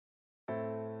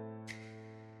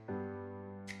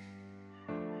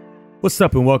What's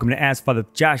up, and welcome to Ask Father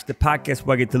Josh, the podcast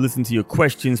where I get to listen to your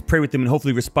questions, pray with them, and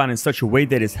hopefully respond in such a way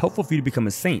that is helpful for you to become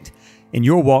a saint in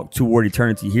your walk toward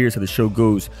eternity. Here's how the show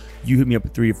goes. You hit me up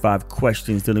with 3 to 5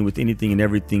 questions dealing with anything and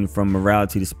everything from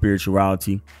morality to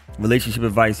spirituality, relationship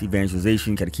advice,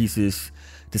 evangelization, catechesis,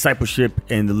 discipleship,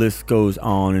 and the list goes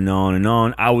on and on and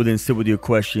on. I will then sit with your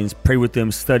questions, pray with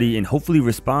them, study, and hopefully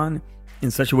respond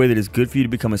in such a way that is good for you to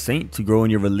become a saint, to grow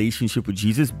in your relationship with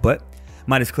Jesus. But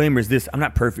my disclaimer is this: I'm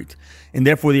not perfect, and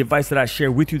therefore the advice that I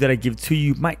share with you, that I give to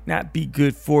you, might not be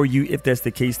good for you. If that's the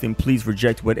case, then please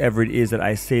reject whatever it is that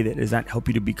I say that does not help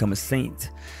you to become a saint.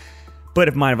 But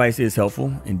if my advice is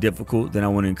helpful and difficult, then I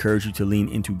want to encourage you to lean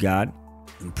into God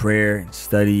in prayer and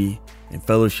study and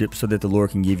fellowship so that the Lord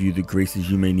can give you the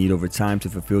graces you may need over time to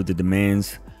fulfill the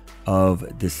demands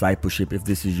of discipleship. If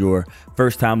this is your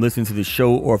first time listening to the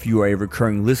show, or if you are a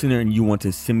recurring listener and you want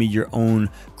to send me your own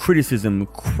criticism,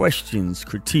 questions,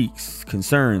 critiques,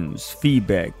 concerns,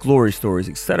 feedback, glory stories,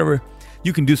 etc.,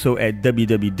 you can do so at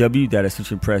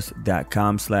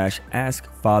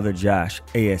www.ascensionpress.com/askfatherjosh,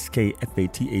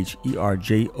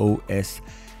 AskFatherJosh.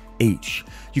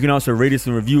 You can also rate us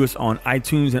and review us on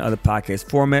iTunes and other podcast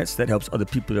formats. That helps other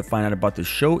people to find out about the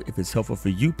show. If it's helpful for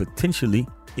you, potentially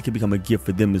it can become a gift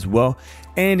for them as well.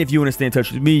 And if you want to stay in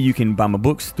touch with me, you can buy my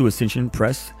books through Ascension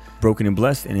Press: Broken and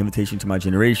Blessed, An Invitation to My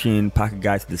Generation, Pocket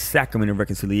Guide to the Sacrament of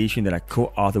Reconciliation, that I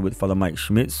co-authored with Father Mike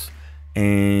Schmitz,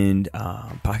 and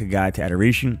Pocket Guide to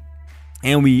Adoration.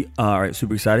 And we are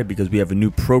super excited because we have a new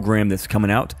program that's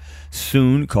coming out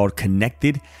soon called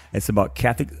Connected. It's about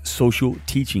Catholic social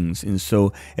teachings. And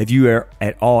so if you are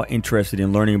at all interested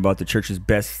in learning about the church's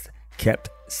best kept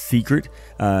secret,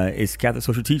 it's Catholic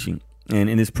social teaching. And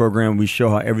in this program, we show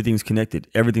how everything's connected.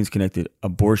 Everything's connected: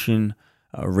 abortion,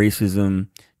 racism,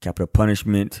 capital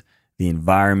punishment, the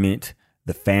environment,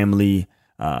 the family.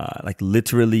 Like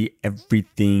literally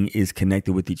everything is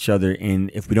connected with each other. And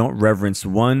if we don't reverence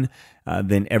one,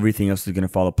 then everything else is going to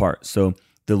fall apart. So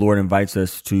the Lord invites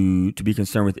us to be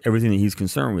concerned with everything that he's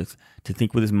concerned with, to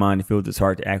think with his mind, to feel with his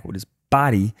heart, to act with his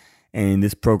body. And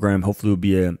this program hopefully will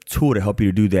be a tool to help you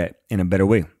to do that in a better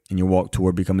way in your walk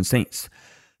toward becoming saints.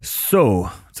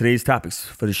 So today's topics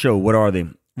for the show, what are they?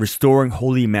 Restoring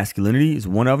holy masculinity is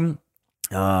one of them.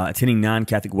 Attending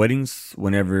non-Catholic weddings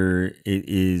whenever it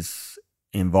is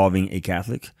involving a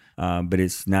Catholic, but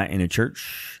it's not in a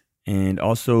church. And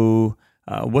also,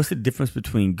 what's the difference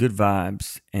between good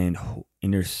vibes and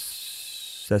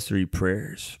intercessory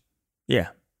prayers? Yeah,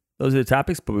 those are the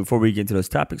topics. But before we get into those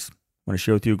topics, I want to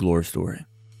share with you a glory story.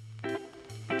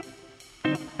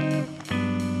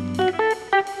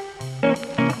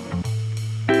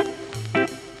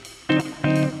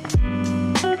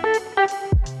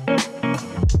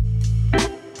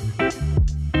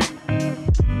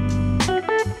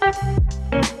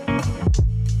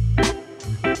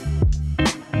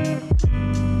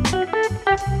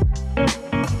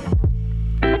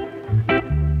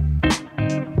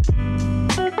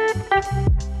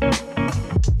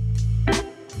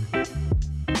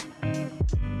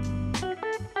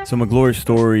 So my glory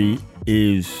story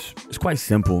is quite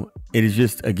simple. It is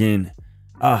just, again,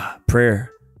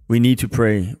 prayer. We need to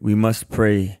pray. We must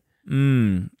pray.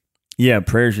 Yeah,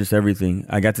 prayer is just everything.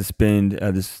 I got to spend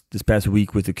this past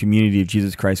week with the community of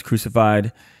Jesus Christ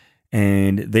Crucified,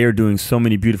 and they are doing so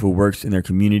many beautiful works in their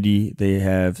community. They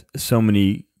have so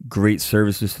many great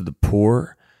services to the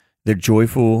poor. They're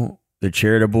joyful, they're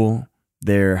charitable,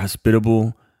 they're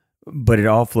hospitable, but it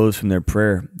all flows from their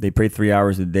prayer. They pray 3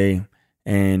 hours a day.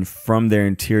 And from their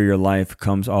interior life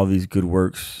comes all these good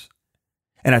works.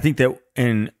 And I think that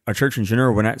in our church in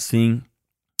general, we're not seeing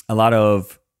a lot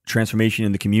of transformation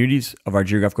in the communities of our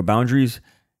geographical boundaries.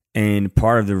 And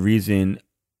part of the reason,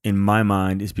 in my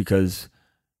mind, is because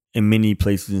in many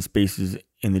places and spaces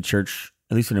in the church,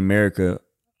 at least in America,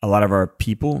 a lot of our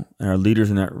people and our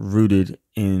leaders are not rooted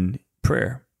in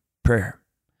prayer.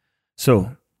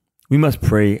 So we must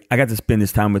pray. I got to spend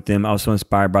this time with them. I was so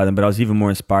inspired by them, but I was even more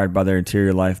inspired by their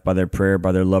interior life, by their prayer,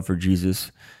 by their love for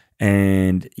Jesus.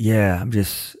 And yeah, I'm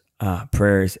just,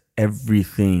 prayer is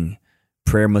everything.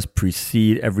 Prayer must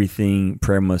precede everything.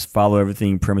 Prayer must follow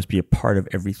everything. Prayer must be a part of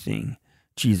everything.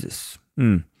 Jesus.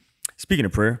 Speaking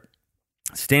of prayer,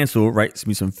 Stancil writes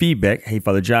me some feedback. Hey,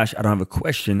 Father Josh, I don't have a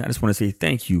question. I just want to say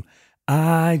thank you.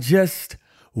 I just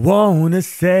want to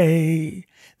say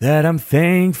that I'm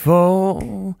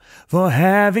thankful for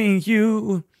having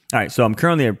you. All right, so I'm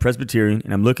currently a Presbyterian,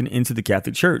 and I'm looking into the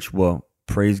Catholic Church. Well,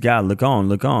 praise God, look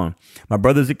on. My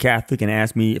brother's a Catholic and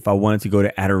asked me if I wanted to go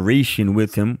to adoration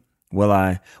with him. Well,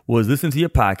 I was listening to your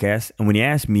podcast, and when he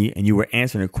asked me and you were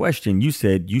answering a question, you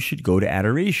said you should go to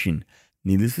adoration.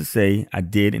 Needless to say, I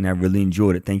did, and I really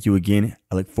enjoyed it. Thank you again.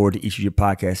 I look forward to each of your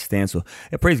podcasts, Stancil.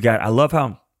 And praise God. I love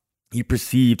how you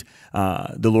perceived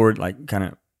the Lord like kind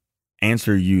of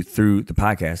answer you through the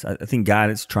podcast. I think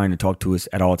God is trying to talk to us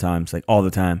at all times, like all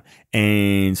the time.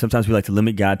 And sometimes we like to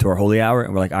limit God to our holy hour.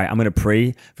 And we're like, all right, I'm going to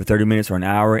pray for 30 minutes or an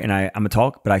hour and I'm going to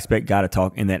talk, but I expect God to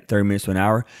talk in that 30 minutes to an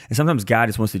hour. And sometimes God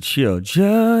just wants to chill.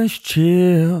 Just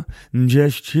chill.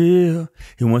 Just chill.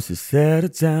 He wants to settle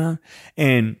down.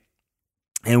 And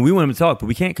we want him to talk, but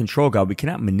we can't control God. We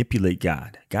cannot manipulate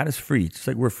God. God is free, just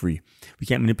like we're free. We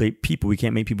can't manipulate people. We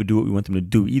can't make people do what we want them to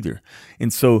do either.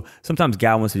 And so sometimes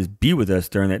God wants to just be with us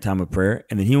during that time of prayer,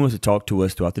 and then he wants to talk to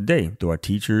us throughout the day, through our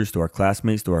teachers, through our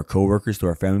classmates, through our coworkers, through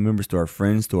our family members, through our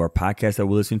friends, through our podcasts that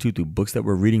we're listening to, through books that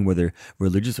we're reading, whether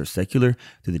religious or secular,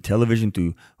 through the television,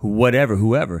 through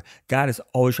whoever. God is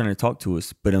always trying to talk to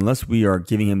us, but unless we are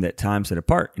giving him that time set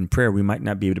apart in prayer, we might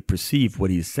not be able to perceive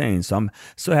what he's saying. So I'm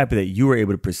so happy that you were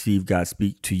able to perceive God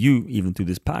speak to you even through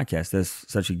this podcast. That's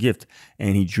such a gift.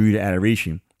 And he drew you to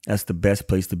adoration. That's the best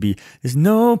place to be. There's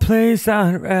no place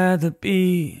I'd rather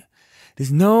be.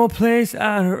 There's no place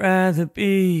I'd rather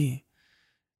be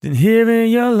than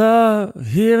hearing your love,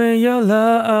 hearing your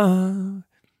love.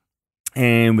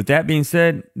 And with that being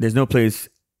said, there's no place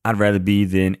I'd rather be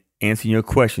than answering your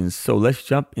questions. So let's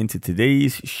jump into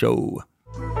today's show.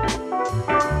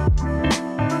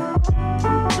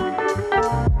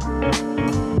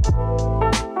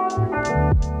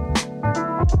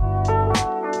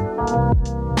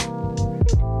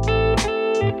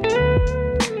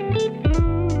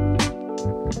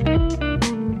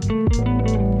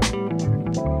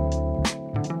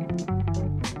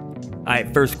 All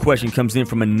right, first question comes in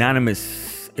from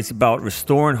Anonymous. It's about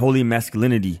restoring holy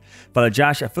masculinity. Father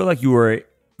Josh, I feel like you were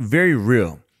very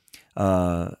real.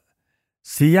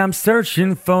 See, I'm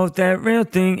searching for that real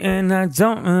thing and I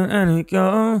don't let it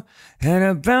go. And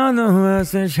about the world,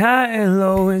 such high and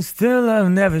low, and still love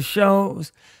never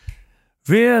shows.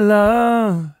 Real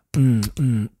love.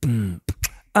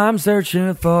 I'm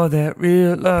searching for that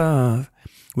real love.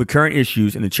 With current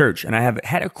issues in the church, and I have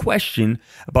had a question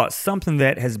about something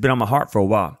that has been on my heart for a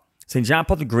while. St. John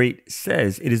Paul the Great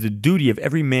says it is the duty of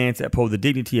every man to uphold the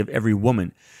dignity of every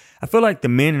woman. I feel like the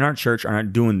men in our church are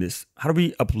not doing this. How do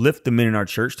we uplift the men in our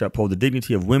church to uphold the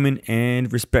dignity of women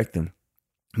and respect them?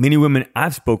 Many women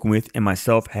I've spoken with and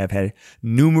myself have had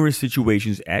numerous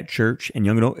situations at church and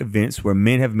young adult events where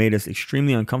men have made us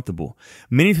extremely uncomfortable,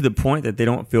 many to the point that they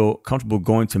don't feel comfortable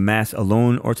going to mass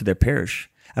alone or to their parish.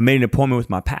 I made an appointment with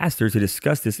my pastor to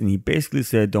discuss this, and he basically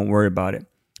said, don't worry about it.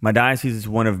 My diocese is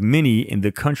one of many in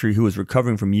the country who is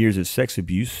recovering from years of sex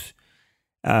abuse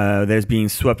that is being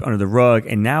swept under the rug.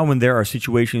 And now when there are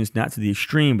situations not to the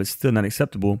extreme, but still not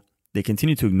acceptable, they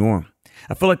continue to ignore them.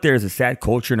 I feel like there is a sad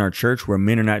culture in our church where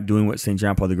men are not doing what St.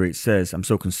 John Paul the Great says. I'm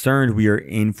so concerned we are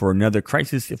in for another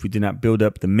crisis if we do not build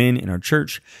up the men in our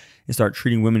church and start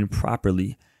treating women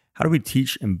properly. How do we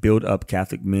teach and build up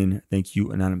Catholic men? Thank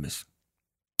you, Anonymous.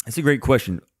 That's a great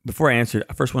question. Before I answer it,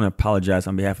 I first want to apologize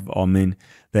on behalf of all men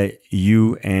that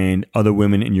you and other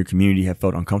women in your community have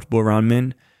felt uncomfortable around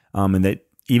men, and that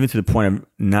even to the point of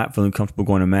not feeling comfortable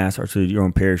going to mass or to your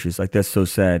own parishes. Like, that's so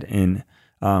sad and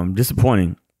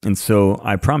disappointing. And so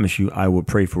I promise you, I will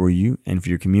pray for you and for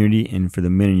your community and for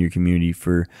the men in your community,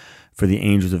 for the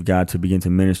angels of God to begin to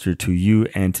minister to you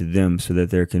and to them so that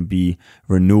there can be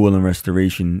renewal and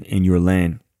restoration in your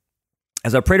land.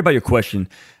 As I prayed about your question,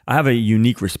 I have a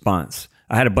unique response.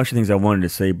 I had a bunch of things I wanted to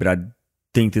say, but I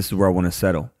think this is where I want to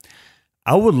settle.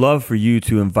 I would love for you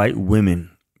to invite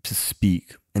women to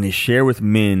speak and to share with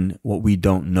men what we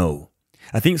don't know.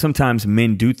 I think sometimes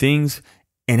men do things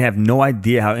and have no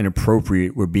idea how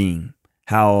inappropriate we're being,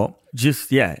 how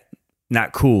just,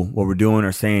 not cool what we're doing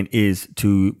or saying is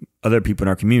to other people in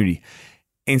our community.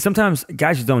 And sometimes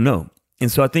guys just don't know.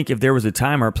 And so I think if there was a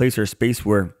time or a place or a space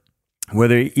where,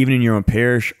 whether even in your own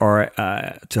parish or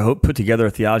to put together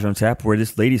a Theology on Tap where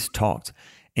this lady's talked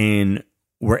and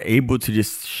we're able to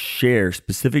just share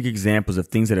specific examples of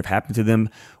things that have happened to them,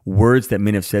 words that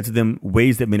men have said to them,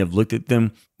 ways that men have looked at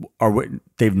them, or what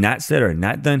they've not said or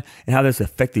not done, and how that's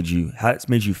affected you, how it's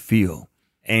made you feel.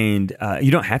 And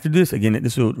you don't have to do this. Again,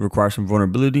 this will require some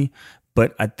vulnerability,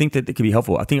 but I think that it can be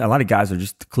helpful. I think a lot of guys are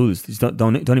just clueless. Just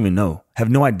don't even know,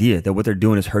 have no idea that what they're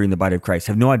doing is hurting the body of Christ,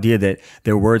 have no idea that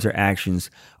their words or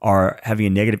actions are having a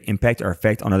negative impact or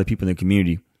effect on other people in the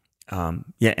community.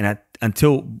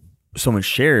 Until someone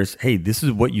shares, hey, this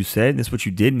is what you said, this is what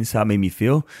you did, and this is how it made me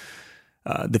feel,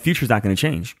 the future is not going to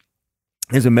change.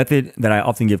 There's a method that I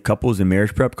often give couples in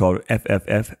marriage prep called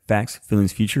FFF, Facts,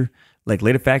 Feelings, Future. Like,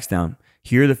 lay the facts down.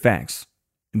 Here are the facts.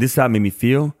 This is how it made me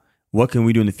feel. What can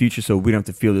we do in the future so we don't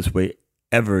have to feel this way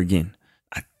ever again.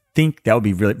 I think that would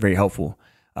be really very helpful.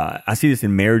 I see this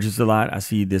in marriages a lot. I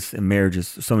see this in marriages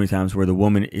so many times where the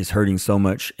woman is hurting so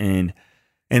much and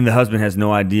the husband has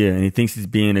no idea, and he thinks he's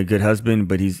being a good husband,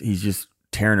 but he's just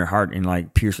tearing her heart and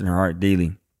like piercing her heart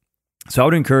daily. So I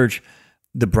would encourage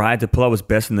the bride to pull out what's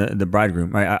best in the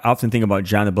bridegroom. Right? I often think about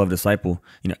John, the beloved disciple.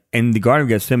 In the Garden of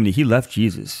Gethsemane, he left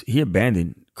Jesus. He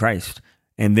abandoned Christ,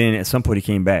 and then at some point he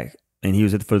came back, and he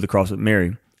was at the foot of the cross with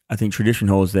Mary. I think tradition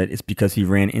holds that it's because he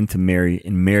ran into Mary,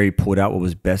 and Mary pulled out what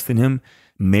was best in him.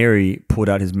 Mary pulled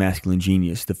out his masculine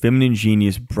genius. The feminine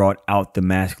genius brought out the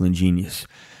masculine genius.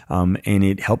 And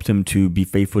it helped him to be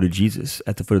faithful to Jesus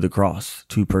at the foot of the cross,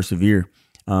 to persevere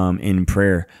in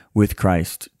prayer with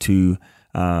Christ, to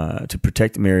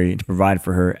protect Mary and to provide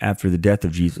for her after the death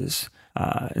of Jesus.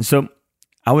 And so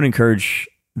I would encourage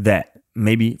that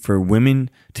maybe for women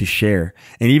to share.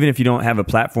 And even if you don't have a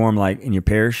platform like in your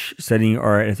parish setting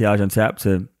or at a Theology on Tap,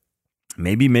 to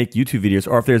maybe make YouTube videos,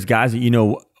 or if there's guys that you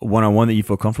know one-on-one that you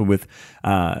feel comfortable with,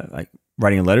 like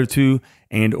writing a letter to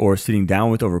and or sitting down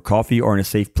with over coffee or in a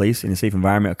safe place, in a safe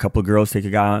environment. A couple of girls take a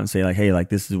guy out and say like, hey, like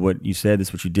this is what you said, this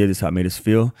is what you did, this is how it made us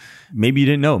feel. Maybe you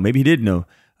didn't know, maybe he did know,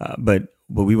 but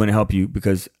we want to help you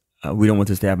because we don't want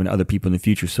this to happen to other people in the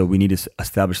future. So we need to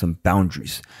establish some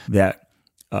boundaries that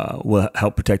will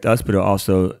help protect us, but it'll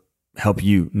also help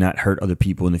you not hurt other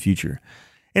people in the future.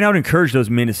 And I would encourage those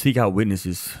men to seek out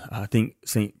witnesses. I think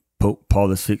St. Pope Paul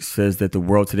VI says that the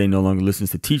world today no longer listens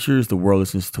to teachers. The world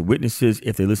listens to witnesses.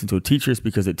 If they listen to a teacher, it's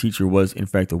because that teacher was, in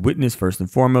fact, a witness first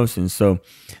and foremost. And so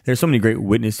there's so many great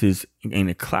witnesses and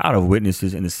a cloud of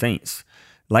witnesses in the saints,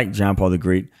 like John Paul the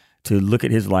Great, to look at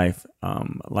his life,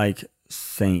 like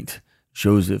Saint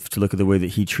Joseph, to look at the way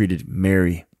that he treated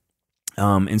Mary,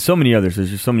 and so many others.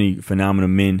 There's just so many phenomenal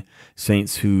men,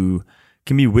 saints who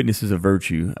can be witnesses of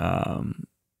virtue.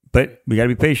 But we got to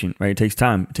be patient, right? It takes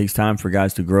time. It takes time for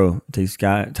guys to grow. It takes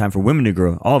time for women to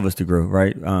grow, all of us to grow,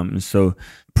 right? And so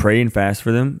pray and fast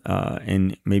for them,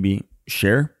 and maybe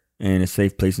share in a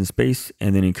safe place and space,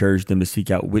 and then encourage them to seek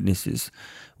out witnesses.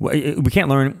 We can't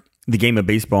learn the game of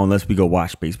baseball unless we go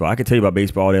watch baseball. I could tell you about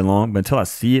baseball all day long, but until I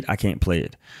see it, I can't play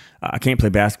it. I can't play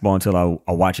basketball until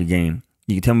I watch a game.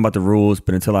 You can tell me about the rules,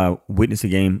 but until I witness a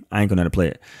game, I ain't gonna know how to play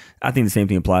it. I think the same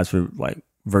thing applies for like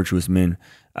virtuous men.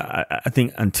 I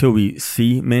think until we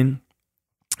see men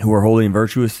who are holy and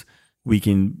virtuous, we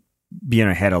can be in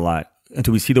our head a lot.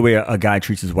 Until we see the way a guy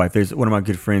treats his wife. There's one of my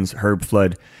good friends, Herb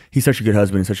Flood. He's such a good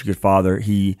husband and such a good father.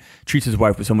 He treats his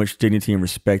wife with so much dignity and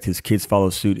respect. His kids follow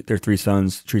suit. Their 3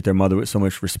 sons treat their mother with so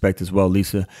much respect as well,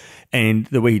 Lisa. And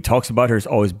the way he talks about her is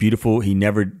always beautiful. He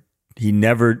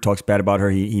never talks bad about her.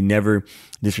 He never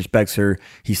disrespects her.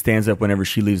 He stands up whenever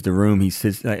she leaves the room. He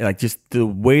sits like just the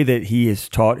way that he has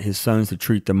taught his sons to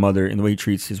treat their mother and the way he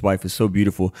treats his wife is so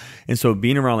beautiful. And so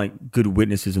being around like good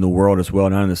witnesses in the world as well,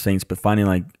 not only the saints, but finding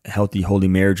like healthy, holy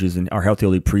marriages and our healthy,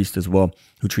 holy priests as well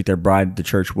who treat their bride, the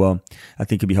church well, I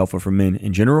think could be helpful for men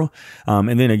in general.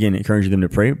 And then again, encouraging them to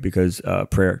pray because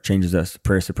prayer changes us.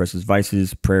 Prayer suppresses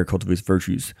vices. Prayer cultivates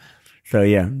virtues. So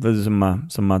yeah, those are some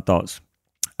of my thoughts.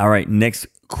 All right, next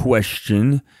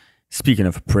question, speaking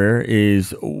of prayer,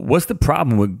 is what's the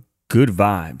problem with good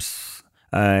vibes?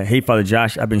 Hey, Father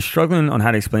Josh, I've been struggling on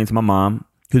how to explain to my mom,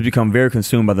 who's become very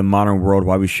consumed by the modern world,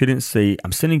 why we shouldn't say,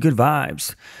 I'm sending good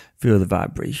vibes. Feel the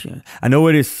vibration. I know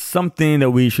it is something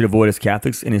that we should avoid as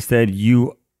Catholics, and instead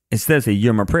say,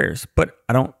 you're my prayers, but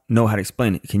I don't know how to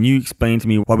explain it. Can you explain to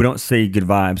me why we don't say good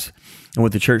vibes and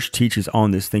what the church teaches on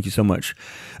this? Thank you so much.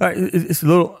 All right, it's a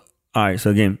little, all right,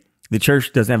 so again, the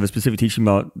church doesn't have a specific teaching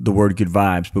about the word good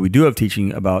vibes, but we do have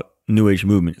teaching about New Age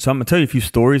movement. So I'm going to tell you a few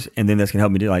stories, and then that's going to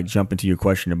help me to like jump into your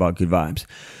question about good vibes.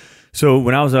 So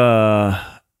when I was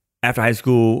after high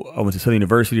school, I went to Southern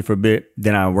University for a bit.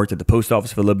 Then I worked at the post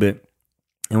office for a little bit.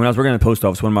 And when I was working at the post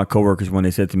office, one of my coworkers, when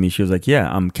they said to me, she was like,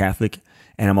 yeah, I'm Catholic,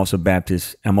 and I'm also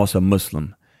Baptist, and I'm also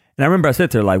Muslim. And I remember I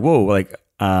said to her, like, whoa, like,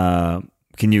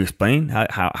 can you explain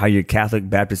how you're Catholic,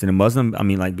 Baptist, and a Muslim? I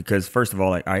mean, like, because first of all,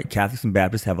 like, all right, Catholics and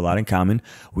Baptists have a lot in common.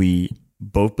 We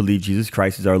both believe Jesus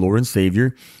Christ is our Lord and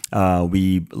Savior.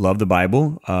 We love the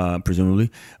Bible,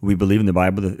 presumably. We believe in the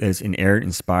Bible that it's inerrant,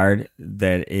 inspired,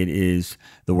 that it is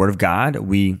the Word of God.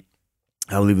 We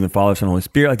believe in the Father, Son, and Holy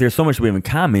Spirit. Like, there's so much we have in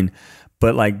common.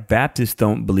 But like Baptists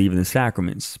don't believe in the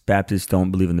sacraments. Baptists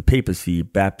don't believe in the papacy.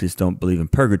 Baptists don't believe in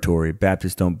purgatory.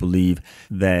 Baptists don't believe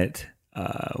that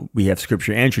we have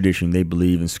scripture and tradition. They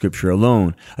believe in scripture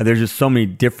alone. There's just so many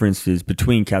differences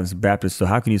between Catholics and Baptists. So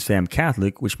how can you say I'm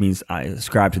Catholic, which means I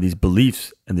ascribe to these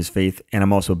beliefs and this faith, and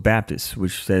I'm also Baptist,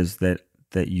 which says that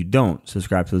you don't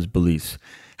subscribe to those beliefs?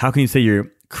 How can you say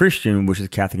you're Christian, which is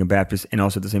Catholic and Baptist, and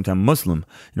also at the same time Muslim.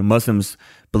 Muslims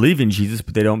believe in Jesus,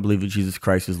 but they don't believe that Jesus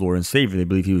Christ is Lord and Savior. They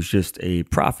believe he was just a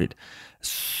prophet.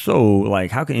 So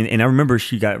like, how can, and I remember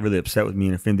she got really upset with me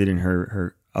and offended, and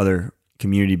her other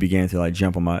community began to like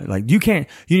jump on my, like, you need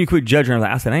to quit judging.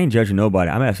 I said, I ain't judging nobody.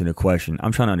 I'm asking a question.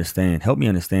 I'm trying to understand. Help me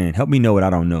understand. Help me know what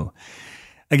I don't know.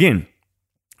 Again,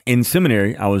 in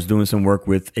seminary, I was doing some work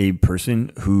with a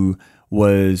person who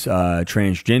was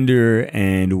transgender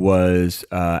and was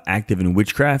active in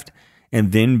witchcraft,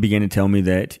 and then began to tell me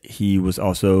that he was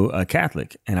also a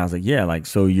Catholic. And I was like, yeah, like,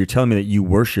 so you're telling me that you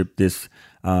worship this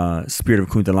spirit of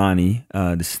Kundalini,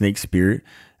 the snake spirit,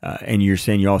 and you're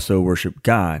saying you also worship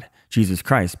God, Jesus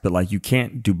Christ, but like, you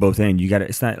can't do both and. You got to,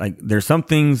 it's not like, there's some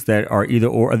things that are either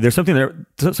or, there's some things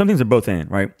are both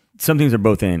and, right? Some things are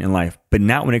both in life, but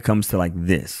not when it comes to like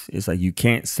this. It's like, you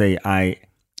can't say I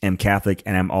am Catholic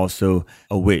and I'm also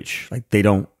a witch. Like, they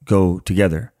don't go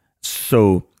together.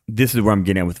 So this is where I'm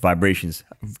getting at with vibrations,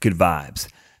 good vibes.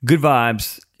 Good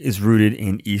vibes is rooted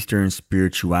in Eastern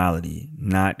spirituality,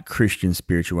 not Christian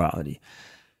spirituality.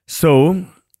 So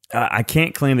I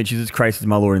can't claim that Jesus Christ is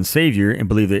my Lord and Savior and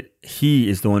believe that he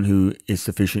is the one who is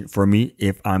sufficient for me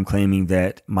if I'm claiming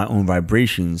that my own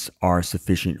vibrations are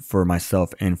sufficient for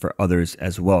myself and for others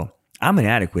as well. I'm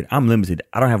inadequate. I'm limited.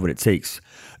 I don't have what it takes.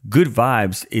 Good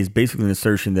vibes is basically an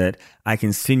assertion that I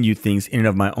can send you things in and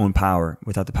of my own power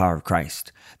without the power of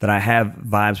Christ, that I have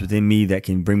vibes within me that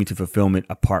can bring me to fulfillment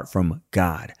apart from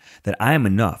God, that I am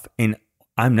enough. And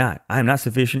I'm not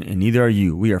sufficient, and neither are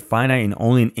you. We are finite, and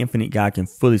only an infinite God can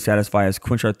fully satisfy us,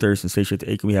 quench our thirst, and satiate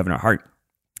the aching we have in our heart.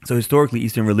 So historically,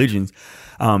 Eastern religions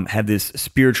have this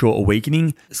spiritual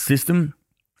awakening system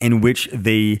in which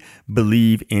they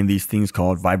believe in these things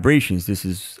called vibrations. This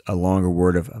is a longer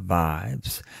word of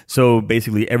vibes. So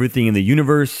basically, everything in the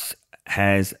universe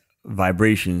has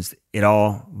vibrations. It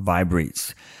all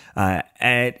vibrates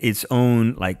at its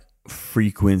own like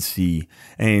frequency.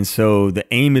 And so the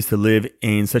aim is to live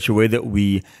in such a way that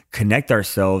we connect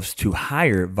ourselves to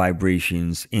higher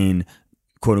vibrations in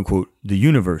quote unquote the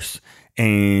universe.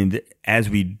 And as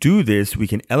we do this, we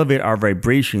can elevate our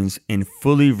vibrations and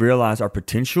fully realize our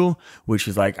potential, which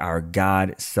is like our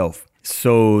God self.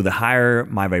 So the higher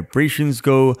my vibrations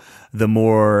go, the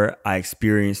more I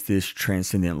experience this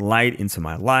transcendent light into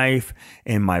my life,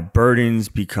 and my burdens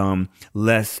become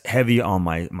less heavy on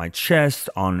my chest,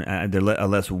 on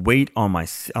less weight on my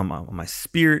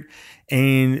spirit,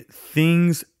 and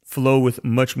things flow with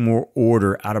much more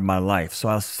order out of my life. So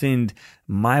I'll send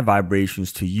my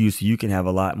vibrations to you so you can have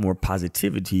a lot more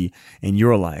positivity in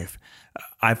your life.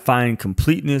 I find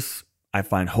completeness, I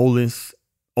find wholeness,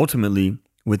 ultimately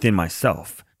within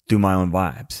myself through my own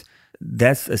vibes.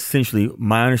 That's essentially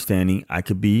my understanding. I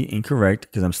could be incorrect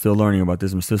because I'm still learning about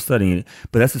this. I'm still studying it.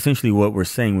 But that's essentially what we're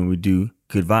saying when we do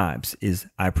good vibes is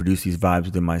I produce these vibes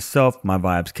within myself. My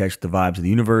vibes catch the vibes of the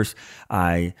universe.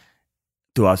 I,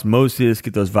 through osmosis,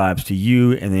 get those vibes to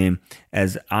you. And then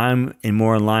as I'm in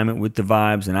more alignment with the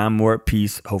vibes and I'm more at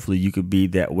peace, hopefully you could be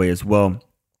that way as well.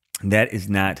 That is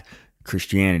not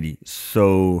Christianity.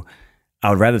 So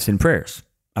I would rather send prayers.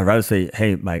 I'd rather say,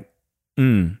 hey, like,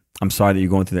 I'm sorry that you're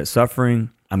going through that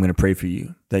suffering. I'm going to pray for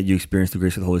you, that you experience the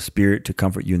grace of the Holy Spirit to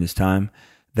comfort you in this time,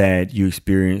 that you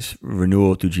experience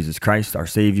renewal through Jesus Christ, our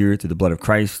Savior, through the blood of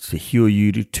Christ, to heal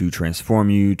you, to transform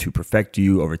you, to perfect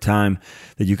you over time,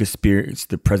 that you can experience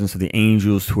the presence of the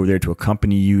angels who are there to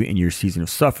accompany you in your season of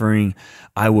suffering.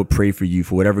 I will pray for you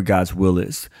for whatever God's will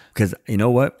is, because you know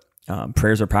what?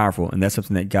 Prayers are powerful, and that's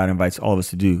something that God invites all of us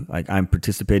to do. Like, I'm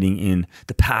participating in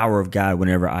the power of God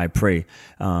whenever I pray,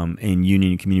 in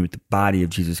union and communion with the body of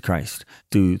Jesus Christ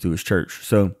through his church.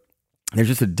 So there's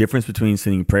just a difference between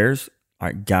sending prayers, all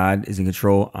right, God is in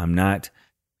control, I'm not,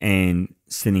 and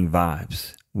sending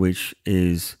vibes, which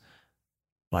is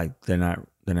like they're not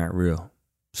real.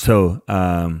 So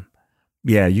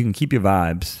yeah, you can keep your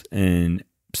vibes and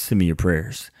send me your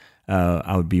prayers.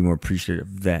 I would be more appreciative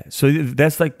of that. So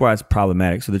that's like why it's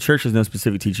problematic. So the church has no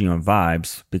specific teaching on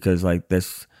vibes because like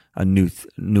that's a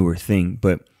newer thing.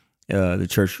 But the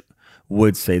church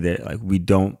would say that like we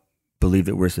don't believe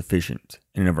that we're sufficient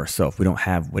in and of ourselves. We don't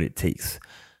have what it takes.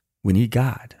 We need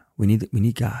God. We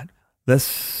need God.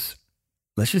 Let's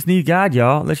just need God,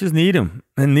 y'all. Let's just need him.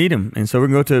 And so we're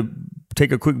going to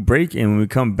take a quick break. And when we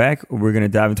come back, we're going to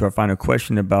dive into our final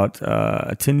question about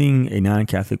attending a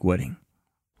non-Catholic wedding.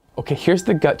 Okay, here's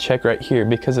the gut check right here,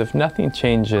 because if nothing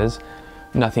changes,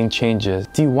 nothing changes.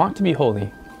 Do you want to be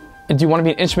holy? And do you want to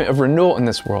be an instrument of renewal in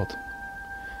this world?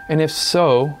 And if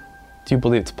so, do you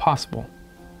believe it's possible?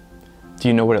 Do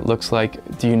you know what it looks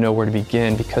like? Do you know where to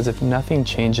begin? Because if nothing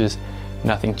changes,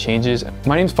 nothing changes.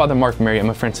 My name is Father Mark Mary. I'm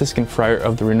a Franciscan friar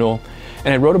of the Renewal,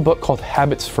 and I wrote a book called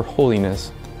Habits for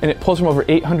Holiness. And it pulls from over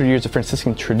 800 years of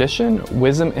Franciscan tradition,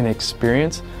 wisdom, and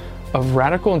experience of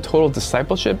radical and total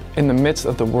discipleship in the midst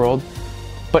of the world,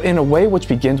 but in a way which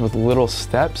begins with little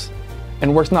steps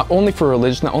and works not only for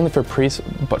religion, not only for priests,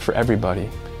 but for everybody.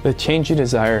 The change you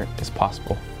desire is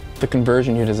possible. The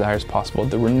conversion you desire is possible.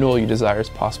 The renewal you desire is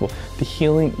possible. The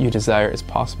healing you desire is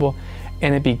possible.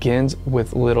 And it begins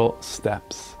with little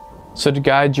steps. So to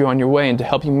guide you on your way and to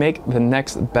help you make the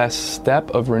next best step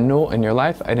of renewal in your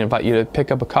life, I'd invite you to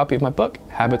pick up a copy of my book,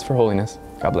 Habits for Holiness.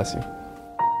 God bless you.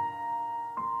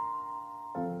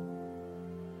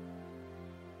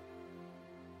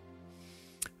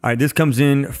 All right, this comes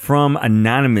in from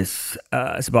Anonymous.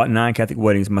 It's about non-Catholic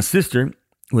weddings. My sister,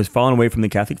 who has fallen away from the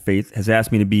Catholic faith, has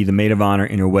asked me to be the maid of honor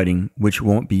in her wedding, which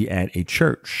won't be at a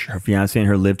church. Her fiancé and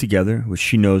her live together, which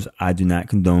she knows I do not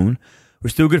condone. We're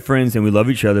still good friends and we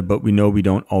love each other, but we know we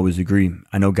don't always agree.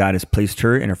 I know God has placed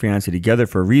her and her fiancé together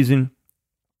for a reason,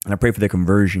 and I pray for their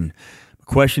conversion. The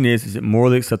question is it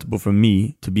morally acceptable for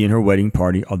me to be in her wedding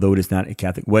party, although it is not a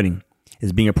Catholic wedding?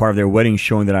 Is being a part of their wedding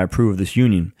showing that I approve of this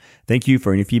union? Thank you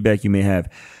for any feedback you may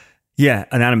have. Yeah,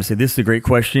 Anonymous, this is a great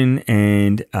question,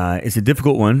 and it's a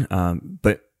difficult one,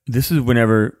 but this is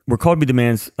whenever we're called to be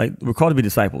we're called to be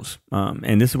disciples,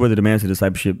 and this is where the demands of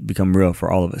discipleship become real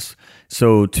for all of us.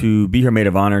 So to be her maid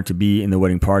of honor, to be in the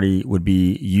wedding party, would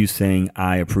be you saying,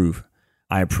 I approve.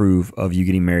 I approve of you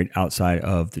getting married outside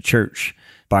of the church.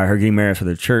 By her getting married outside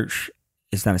of the church,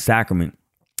 it's not a sacrament.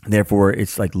 Therefore,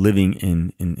 it's like living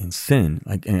in sin.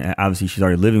 And obviously, she's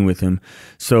already living with him.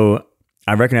 So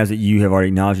I recognize that you have already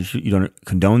acknowledged you don't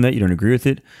condone that, you don't agree with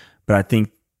it. But I think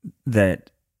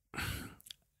that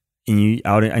I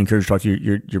encourage you to talk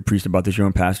to your priest about this, your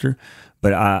own pastor.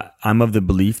 But I'm of the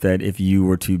belief that if you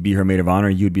were to be her maid of honor,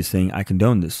 you would be saying, I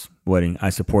condone this wedding.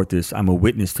 I support this. I'm a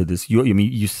witness to this.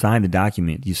 You signed the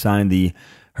document. You signed the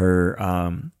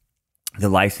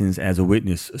license as a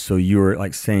witness. So you're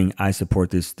like saying, I support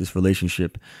this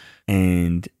relationship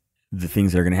and the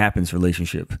things that are going to happen in this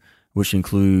relationship, which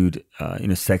include,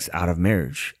 sex out of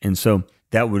marriage. And so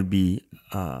that would be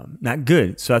not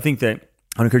good. So I think that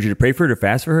I would encourage you to pray for her, to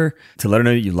fast for her, to let her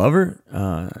know that you love her,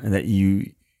 and that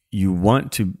you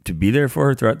want to be there for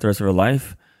her throughout the rest of her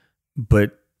life,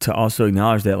 but to also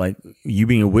acknowledge that like you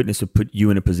being a witness will put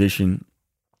you in a position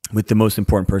with the most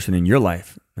important person in your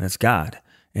life, and that's God.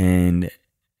 And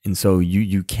so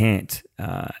you can't,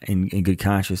 in good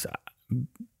conscience,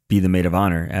 be the maid of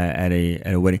honor at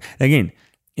a wedding. Again,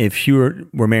 if she were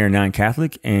married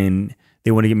non-Catholic and they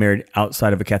want to get married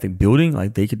outside of a Catholic building,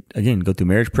 like they could, again, go through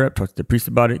marriage prep, talk to the priest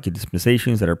about it, get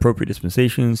dispensations that are appropriate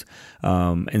dispensations.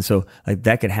 And so like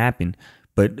that could happen.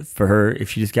 But for her, if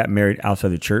she just got married outside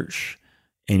the church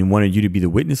and wanted you to be the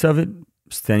witness of it,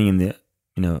 standing in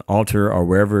the altar or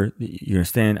wherever you're going to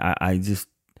stand,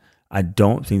 I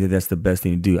don't think that that's the best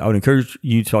thing to do. I would encourage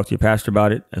you to talk to your pastor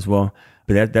about it as well.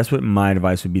 But that's what my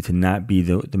advice would be, to not be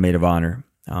the maid of honor,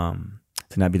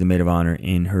 to not be the maid of honor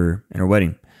in her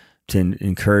wedding, to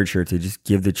encourage her to just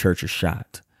give the church a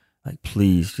shot. Like,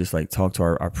 please just like talk to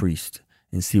our priest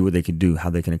and see what they can do, how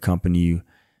they can accompany you.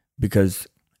 Because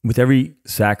with every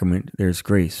sacrament, there's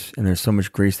grace, and there's so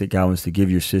much grace that God wants to give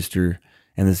your sister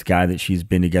and this guy that she's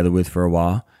been together with for a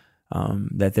while,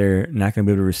 that they're not going to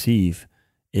be able to receive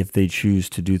if they choose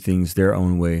to do things their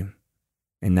own way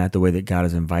and not the way that God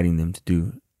is inviting them to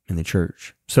do in the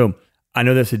church. So I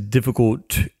know that's a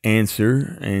difficult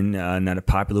answer and not a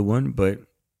popular one, but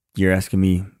you're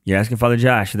asking Father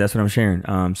Josh. That's what I'm sharing.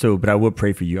 But I will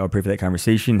pray for you. I'll pray for that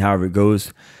conversation, however it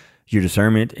goes, your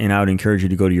discernment, and I would encourage you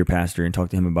to go to your pastor and talk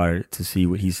to him about it to see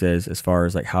what he says as far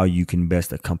as like how you can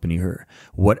best accompany her.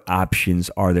 What options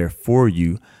are there for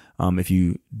you if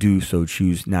you do so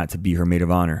choose not to be her maid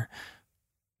of honor?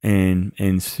 And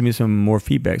send me some more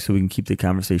feedback so we can keep the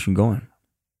conversation going.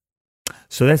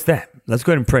 So that's that. Let's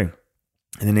go ahead and pray.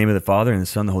 In the name of the Father, and the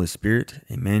Son, and the Holy Spirit.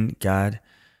 Amen. God,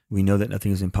 we know that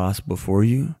nothing is impossible for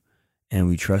you, and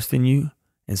we trust in you.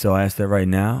 And so I ask that right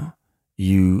now,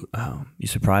 you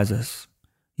surprise us.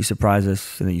 You surprise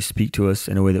us, and that you speak to us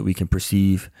in a way that we can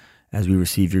perceive as we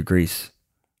receive your grace.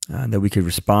 That we could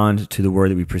respond to the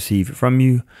word that we perceive from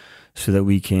you, so that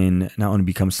we can not only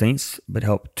become saints, but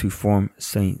help to form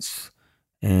saints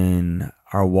in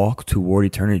our walk toward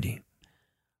eternity.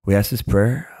 We ask this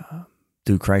prayer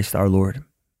through Christ our Lord.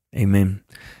 Amen.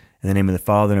 In the name of the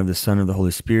Father, and of the Son, and of the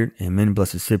Holy Spirit. Amen.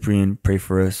 Blessed Cyprian, pray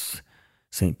for us.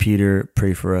 St. Peter,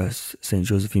 pray for us. St.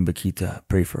 Josephine Bakhita,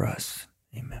 pray for us.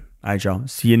 Amen. All right, y'all.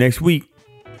 See you next week.